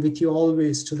surely I'm with you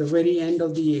always to the very end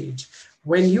of the age.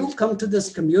 When you come to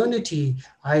this community,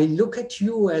 I look at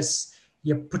you as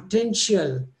a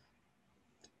potential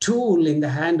tool in the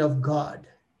hand of God.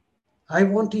 I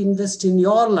want to invest in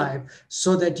your life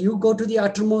so that you go to the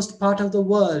uttermost part of the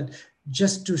world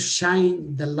just to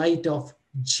shine the light of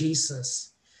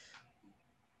Jesus.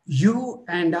 You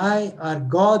and I are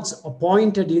God's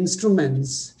appointed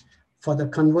instruments for the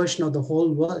conversion of the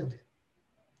whole world.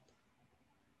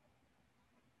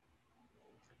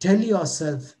 Tell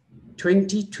yourself,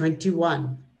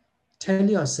 2021, tell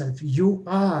yourself you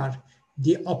are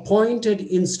the appointed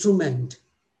instrument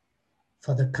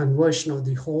for the conversion of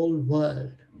the whole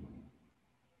world.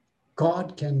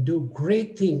 God can do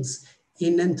great things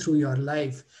in and through your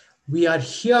life. We are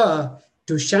here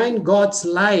to shine God's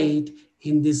light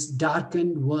in this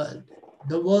darkened world.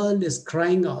 The world is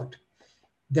crying out.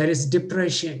 There is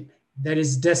depression. There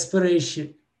is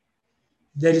desperation.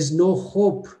 There is no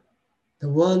hope. The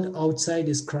world outside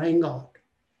is crying out.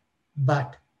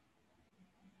 But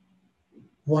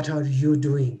what are you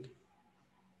doing?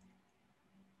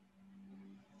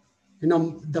 You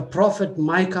know, the prophet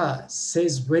Micah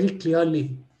says very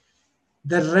clearly,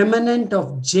 the remnant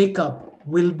of Jacob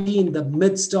will be in the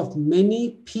midst of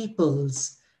many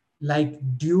peoples,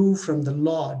 like dew from the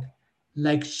Lord,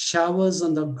 like showers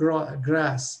on the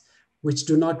grass, which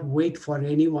do not wait for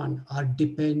anyone or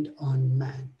depend on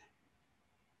man.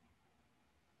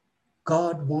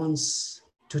 God wants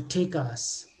to take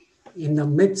us in the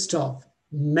midst of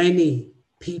many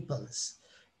peoples.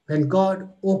 When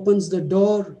God opens the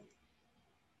door,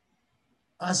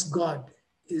 ask God,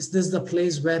 is this the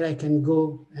place where I can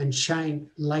go and shine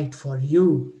light for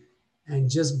you? And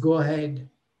just go ahead.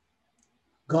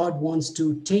 God wants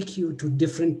to take you to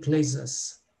different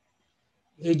places.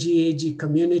 AGAG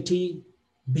community,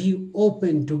 be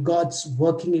open to God's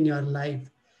working in your life.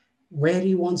 Where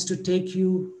He wants to take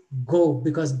you, go,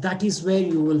 because that is where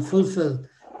you will fulfill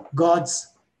God's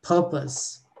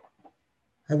purpose.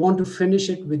 I want to finish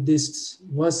it with these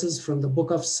verses from the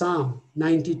book of Psalm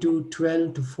 92,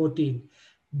 12 to 14.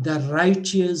 The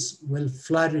righteous will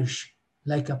flourish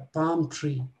like a palm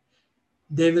tree.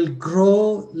 They will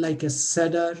grow like a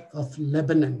cedar of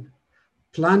Lebanon.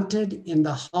 Planted in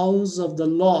the house of the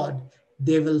Lord,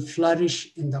 they will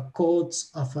flourish in the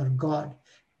courts of our God.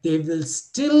 They will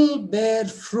still bear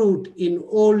fruit in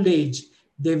old age.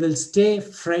 They will stay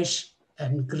fresh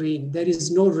and green. There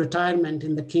is no retirement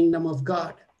in the kingdom of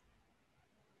God.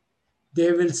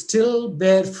 They will still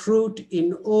bear fruit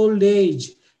in old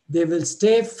age. They will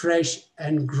stay fresh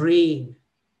and green.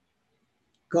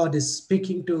 God is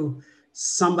speaking to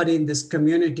somebody in this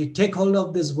community. Take hold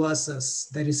of these verses.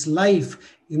 There is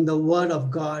life in the word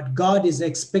of God. God is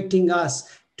expecting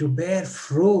us to bear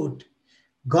fruit.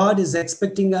 God is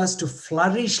expecting us to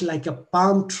flourish like a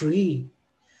palm tree,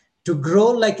 to grow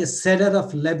like a cedar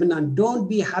of Lebanon. Don't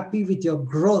be happy with your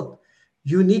growth.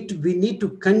 We need to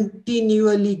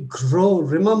continually grow.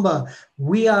 Remember,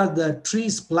 we are the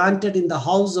trees planted in the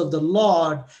house of the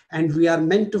Lord, and we are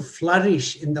meant to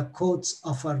flourish in the courts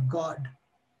of our God.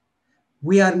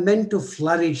 We are meant to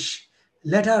flourish.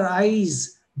 Let our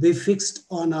eyes be fixed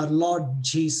on our Lord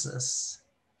Jesus.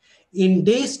 In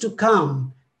days to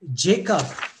come, Jacob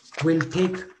will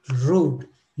take root.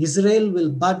 Israel will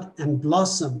bud and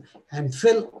blossom and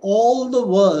fill all the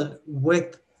world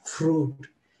with fruit.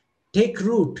 Take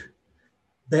root,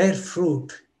 bear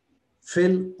fruit,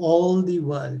 fill all the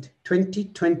world.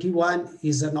 2021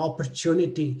 is an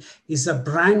opportunity, is a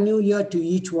brand new year to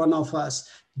each one of us,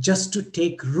 just to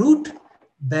take root,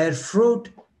 bear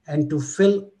fruit, and to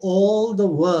fill all the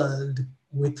world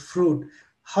with fruit.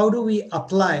 How do we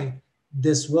apply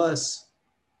this verse?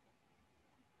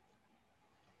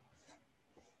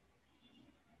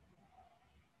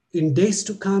 In days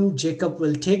to come, Jacob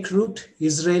will take root,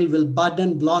 Israel will bud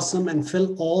and blossom and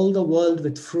fill all the world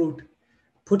with fruit.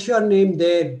 Put your name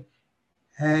there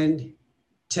and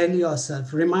tell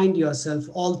yourself, remind yourself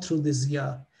all through this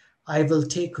year, I will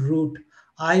take root,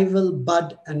 I will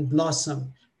bud and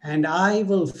blossom, and I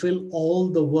will fill all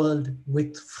the world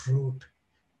with fruit.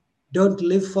 Don't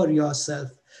live for yourself.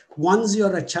 Once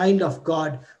you're a child of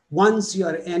God, once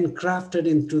you're engrafted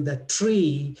into the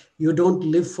tree, you don't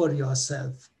live for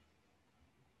yourself.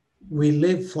 We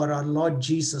live for our Lord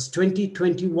Jesus.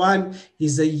 2021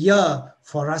 is a year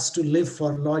for us to live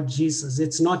for Lord Jesus.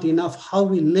 It's not enough how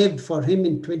we lived for him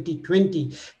in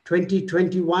 2020.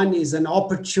 2021 is an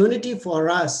opportunity for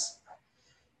us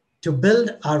to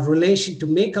build our relation, to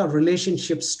make our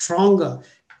relationship stronger,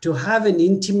 to have an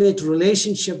intimate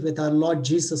relationship with our Lord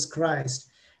Jesus Christ,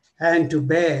 and to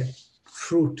bear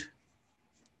fruit.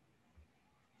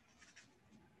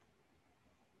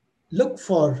 Look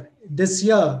for this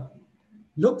year,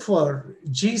 look for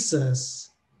Jesus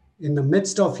in the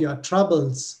midst of your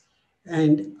troubles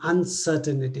and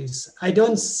uncertainties. I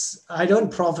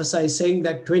don't prophesy saying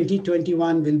that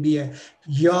 2021 will be a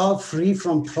year free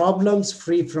from problems,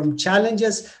 free from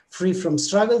challenges, free from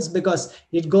struggles, because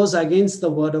it goes against the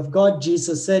word of God.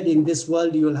 Jesus said, in this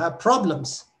world you will have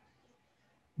problems.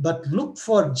 But look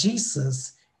for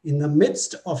Jesus in the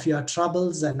midst of your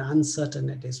troubles and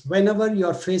uncertainties. Whenever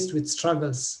you're faced with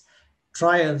struggles,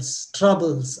 trials,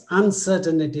 troubles,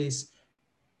 uncertainties,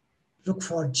 look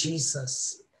for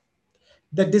Jesus.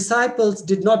 The disciples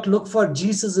did not look for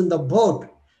Jesus in the boat.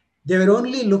 They were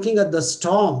only looking at the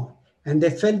storm, and they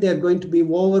felt they're going to be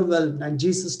overwhelmed. And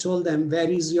Jesus told them, where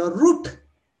is your root?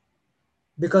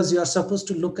 Because you're supposed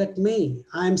to look at me.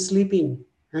 I'm sleeping.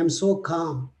 I'm so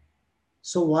calm.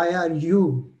 So why are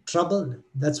you troubled?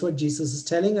 That's what Jesus is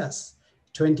telling us.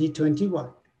 2021.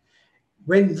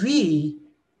 When we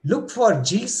look for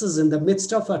Jesus in the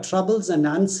midst of our troubles and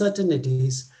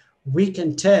uncertainties, we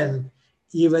can tell,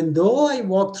 even though I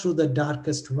walk through the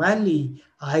darkest valley,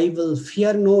 I will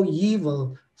fear no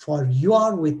evil, for you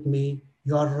are with me,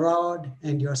 your rod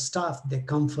and your staff, they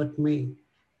comfort me.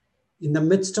 In the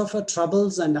midst of our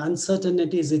troubles and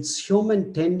uncertainties, it's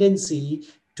human tendency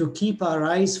to keep our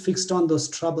eyes fixed on those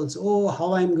troubles. Oh,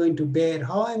 how I'm going to bear,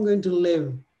 how I'm going to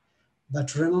live.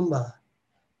 But remember,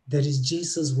 there is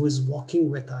Jesus who is walking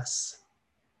with us.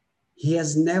 He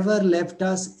has never left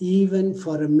us even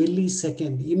for a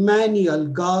millisecond. Emmanuel,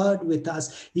 God with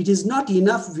us. It is not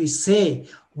enough we say.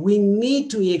 We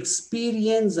need to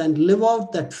experience and live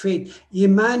out that faith.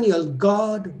 Emmanuel,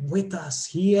 God with us.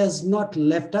 He has not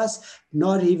left us,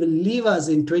 nor he will leave us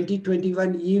in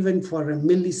 2021 even for a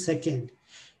millisecond.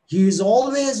 He is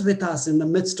always with us in the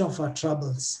midst of our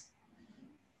troubles.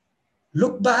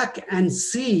 Look back and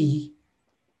see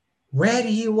where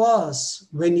he was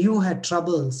when you had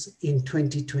troubles in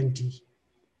 2020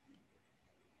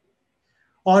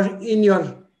 or in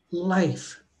your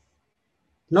life,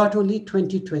 not only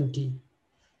 2020.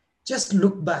 Just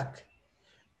look back.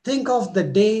 Think of the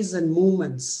days and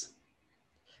moments,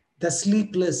 the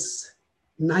sleepless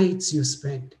nights you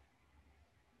spent,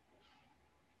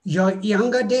 your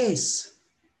younger days,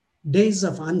 days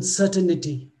of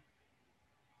uncertainty,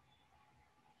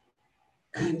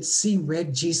 and see where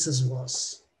Jesus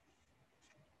was.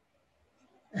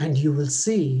 And you will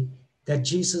see that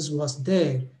Jesus was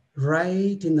there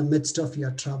right in the midst of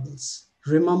your troubles.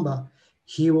 Remember,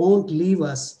 he won't leave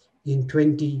us in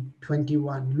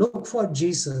 2021. Look for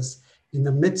Jesus in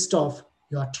the midst of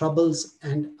your troubles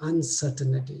and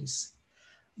uncertainties.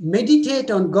 Meditate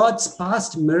on God's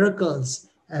past miracles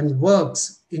and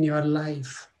works in your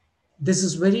life. This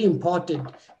is very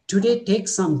important. Today, take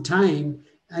some time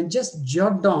and just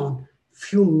jot down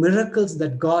few miracles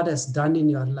that God has done in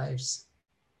your lives.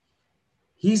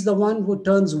 He's the one who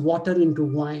turns water into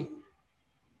wine.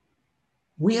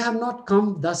 We have not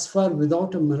come thus far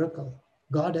without a miracle.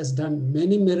 God has done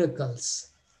many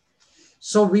miracles.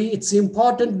 So it's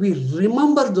important we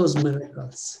remember those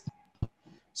miracles.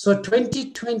 So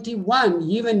 2021,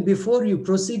 even before you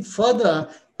proceed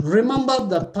further, remember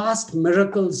the past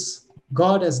miracles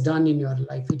God has done in your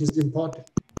life. It is important.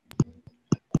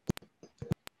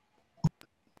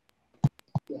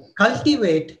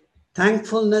 Cultivate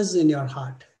thankfulness in your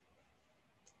heart.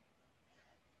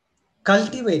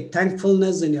 Cultivate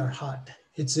thankfulness in your heart.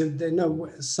 It's,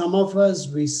 some of us,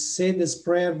 we say this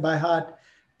prayer by heart.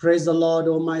 Praise the Lord,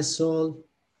 O my soul,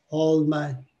 all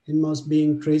my inmost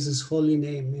being, praise his holy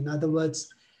name. In other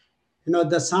words,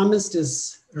 the psalmist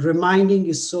is reminding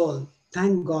his soul,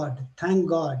 thank God, thank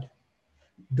God.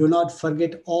 Do not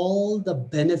forget all the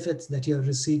benefits that you have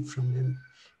received from him.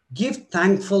 Give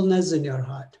thankfulness in your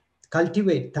heart.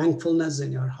 Cultivate thankfulness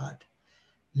in your heart.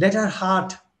 Let our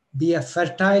heart be a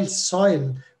fertile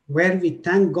soil where we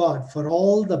thank God for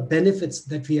all the benefits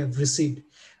that we have received.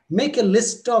 Make a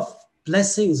list of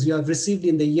blessings you have received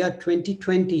in the year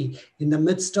 2020, in the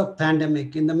midst of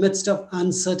pandemic, in the midst of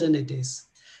uncertainties.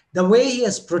 The way he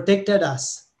has protected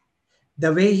us,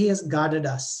 the way he has guarded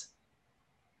us,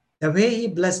 the way he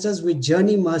blessed us with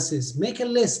journey mercies. Make a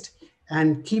list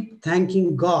and keep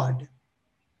thanking God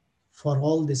for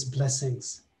all these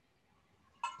blessings.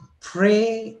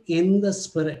 Pray in the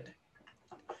Spirit.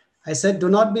 I said, do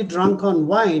not be drunk on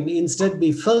wine, instead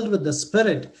be filled with the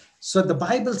Spirit. So the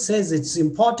Bible says it's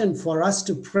important for us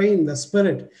to pray in the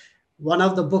Spirit. One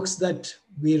of the books that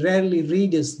we rarely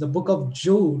read is the book of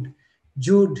Jude.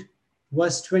 Jude,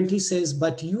 verse 20 says,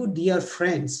 but you, dear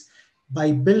friends,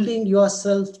 by building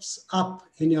yourselves up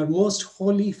in your most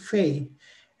holy faith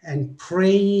and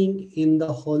praying in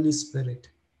the Holy Spirit.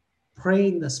 Pray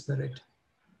in the Spirit.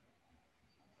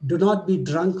 Do not be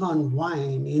drunk on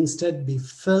wine, instead be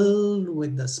filled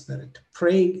with the Spirit,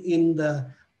 praying in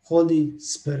the Holy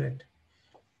Spirit.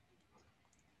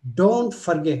 Don't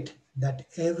forget that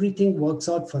everything works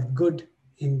out for good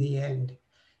in the end.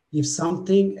 If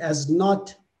something has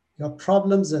not, your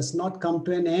problems has not come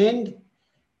to an end,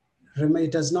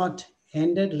 it has not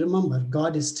ended, remember,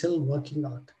 God is still working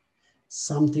out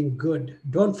something good.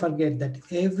 Don't forget that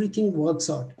everything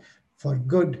works out for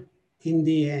good in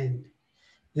the end.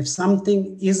 If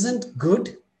something isn't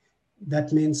good,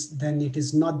 that means then it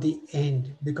is not the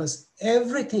end, because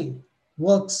everything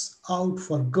works out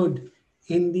for good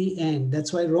in the end.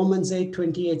 That's why Romans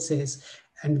 8:28 says,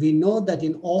 and we know that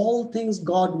in all things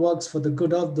God works for the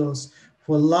good of those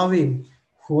who love him,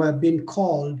 who have been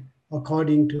called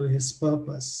according to his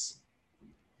purpose.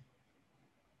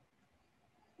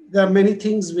 There are many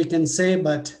things we can say,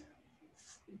 but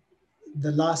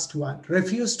the last one,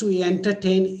 refuse to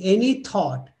entertain any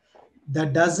thought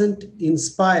that doesn't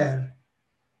inspire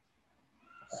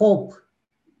hope,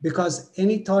 because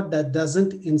any thought that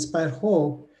doesn't inspire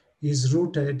hope is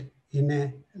rooted in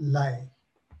a lie.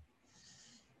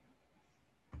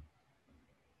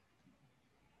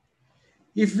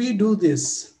 If we do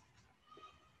this,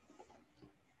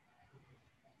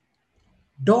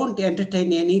 don't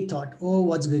entertain any thought, oh,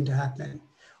 what's going to happen?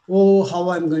 Oh, how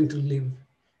I'm going to live.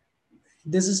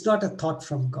 This is not a thought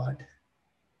from God.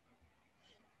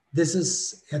 This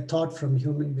is a thought from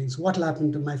human beings. What will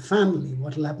happen to my family?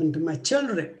 What will happen to my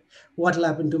children? What will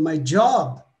happen to my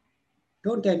job?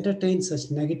 Don't entertain such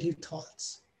negative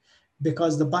thoughts,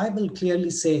 because the Bible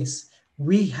clearly says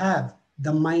we have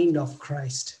the mind of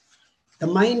Christ. The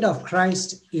mind of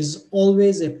Christ is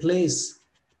always a place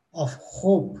of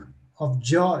hope, of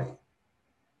joy.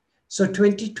 So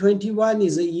 2021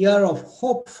 is a year of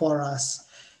hope for us,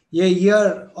 a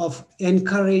year of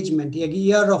encouragement, a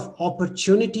year of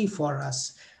opportunity for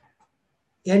us.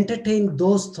 Entertain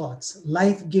those thoughts,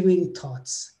 life-giving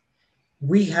thoughts.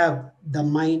 We have the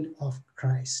mind of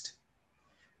Christ.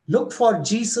 Look for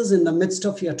Jesus in the midst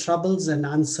of your troubles and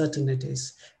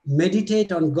uncertainties.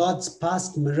 Meditate on God's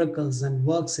past miracles and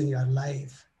works in your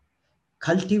life.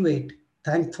 Cultivate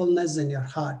thankfulness in your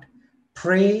heart.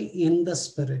 Pray in the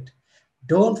Spirit.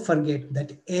 Don't forget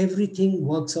that everything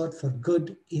works out for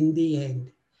good in the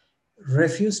end.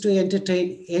 Refuse to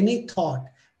entertain any thought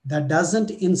that doesn't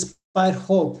inspire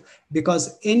hope,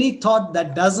 because any thought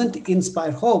that doesn't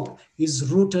inspire hope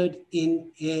is rooted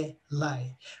in a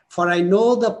lie. For I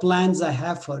know the plans I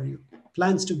have for you,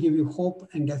 plans to give you hope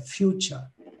and a future.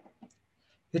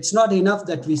 It's not enough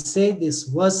that we say these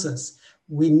verses.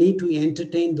 We need to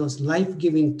entertain those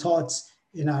life-giving thoughts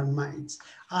in our minds.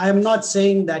 I am not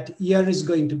saying that year is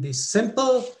going to be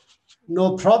simple,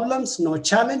 no problems, no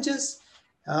challenges.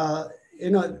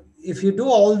 If you do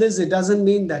all this, it doesn't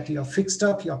mean that you're fixed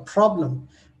up your problem.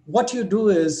 What you do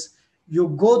is you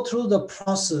go through the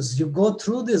process, you go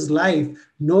through this life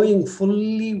knowing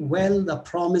fully well the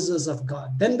promises of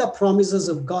God. Then the promises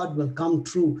of God will come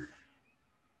true.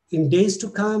 In days to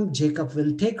come, Jacob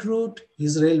will take root,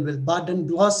 Israel will bud and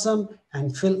blossom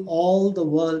and fill all the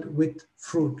world with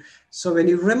fruit. So when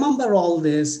you remember all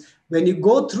this, when you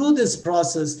go through this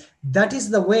process, that is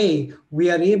the way we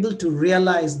are able to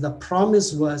realize the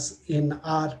promise verse in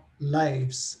our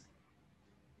lives.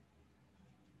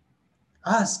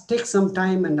 Take some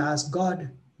time and ask God,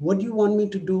 what do you want me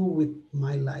to do with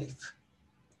my life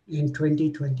in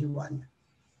 2021?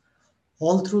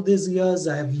 All through these years,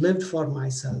 I have lived for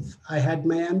myself. I had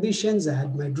my ambitions, I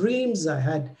had my dreams, I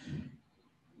had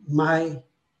my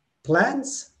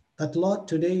plans. But Lord,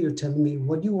 today you tell me,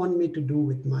 what do you want me to do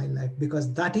with my life?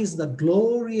 Because that is the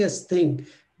glorious thing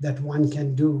that one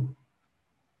can do.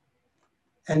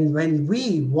 And when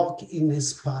we walk in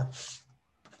his path,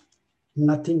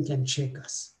 nothing can shake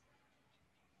us.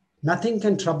 Nothing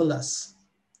can trouble us.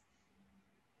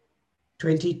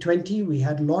 2020, we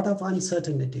had a lot of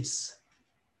uncertainties.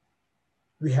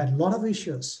 We had a lot of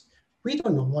issues. We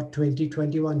don't know what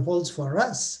 2021 holds for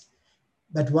us.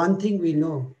 But one thing we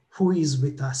know, who is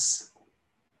with us?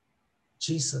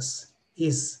 Jesus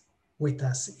is with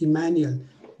us. Emmanuel,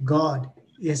 God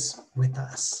is with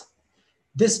us.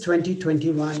 This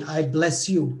 2021, I bless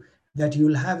you that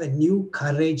you'll have a new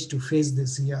courage to face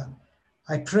this year.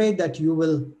 I pray that you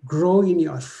will grow in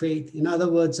your faith. In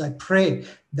other words, I pray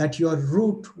that your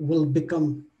root will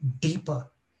become deeper.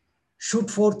 Shoot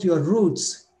forth your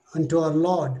roots unto our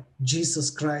Lord Jesus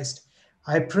Christ.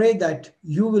 I pray that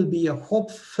you will be a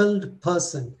hope-filled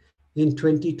person in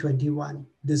 2021.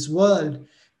 This world,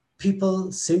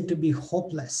 people seem to be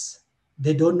hopeless.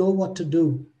 They don't know what to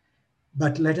do,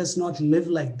 but let us not live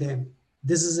like them.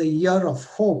 This is a year of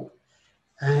hope,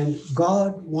 and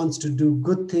God wants to do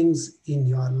good things in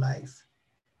your life.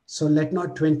 So let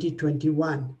not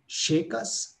 2021 shake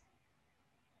us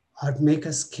or make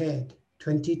us scared.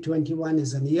 2021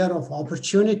 is a year of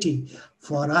opportunity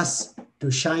for us to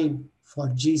shine for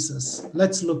Jesus.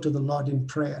 Let's look to the Lord in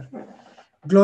prayer.